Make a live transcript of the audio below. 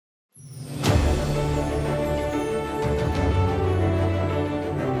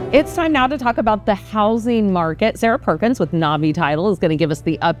It's time now to talk about the housing market. Sarah Perkins with Navi Title is going to give us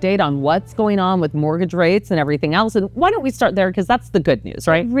the update on what's going on with mortgage rates and everything else. And why don't we start there, because that's the good news,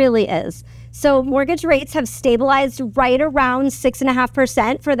 right? It really is. So mortgage rates have stabilized right around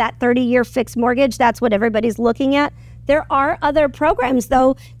 6.5% for that 30-year fixed mortgage. That's what everybody's looking at. There are other programs,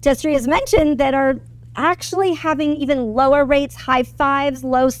 though, Destry has mentioned, that are actually having even lower rates, high fives,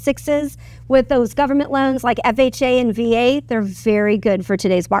 low sixes, with those government loans like FHA and VA. They're very good for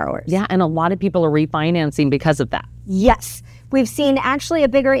today's borrowers. Yeah, and a lot of people are refinancing because of that. Yes. We've seen actually a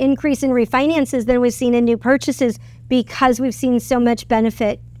bigger increase in refinances than we've seen in new purchases because we've seen so much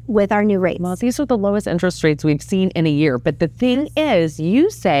benefit with our new rates. Well, these are the lowest interest rates we've seen in a year. But the thing is, you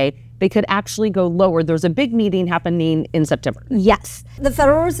say they could actually go lower. There's a big meeting happening in September. Yes. The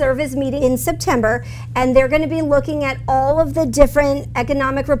Federal Reserve is meeting in September, and they're going to be looking at all of the different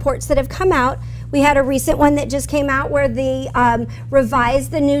economic reports that have come out. We had a recent one that just came out where they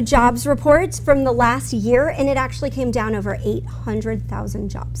revised the new jobs reports from the last year, and it actually came down over 800,000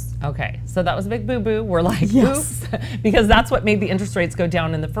 jobs. Okay, so that was a big boo-boo. We're like, yes, oops, because that's what made the interest rates go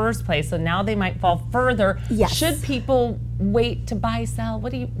down in the first place. So now they might fall further. Yes. Should people wait to buy, sell?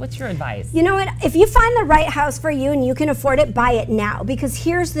 What's your advice? You know what? If you find the right house for you and you can afford it, buy it now. Because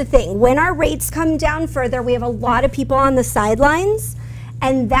here's the thing: when our rates come down further, we have a lot of people on the sidelines,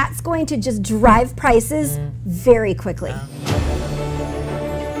 and that's going to just drive prices very quickly.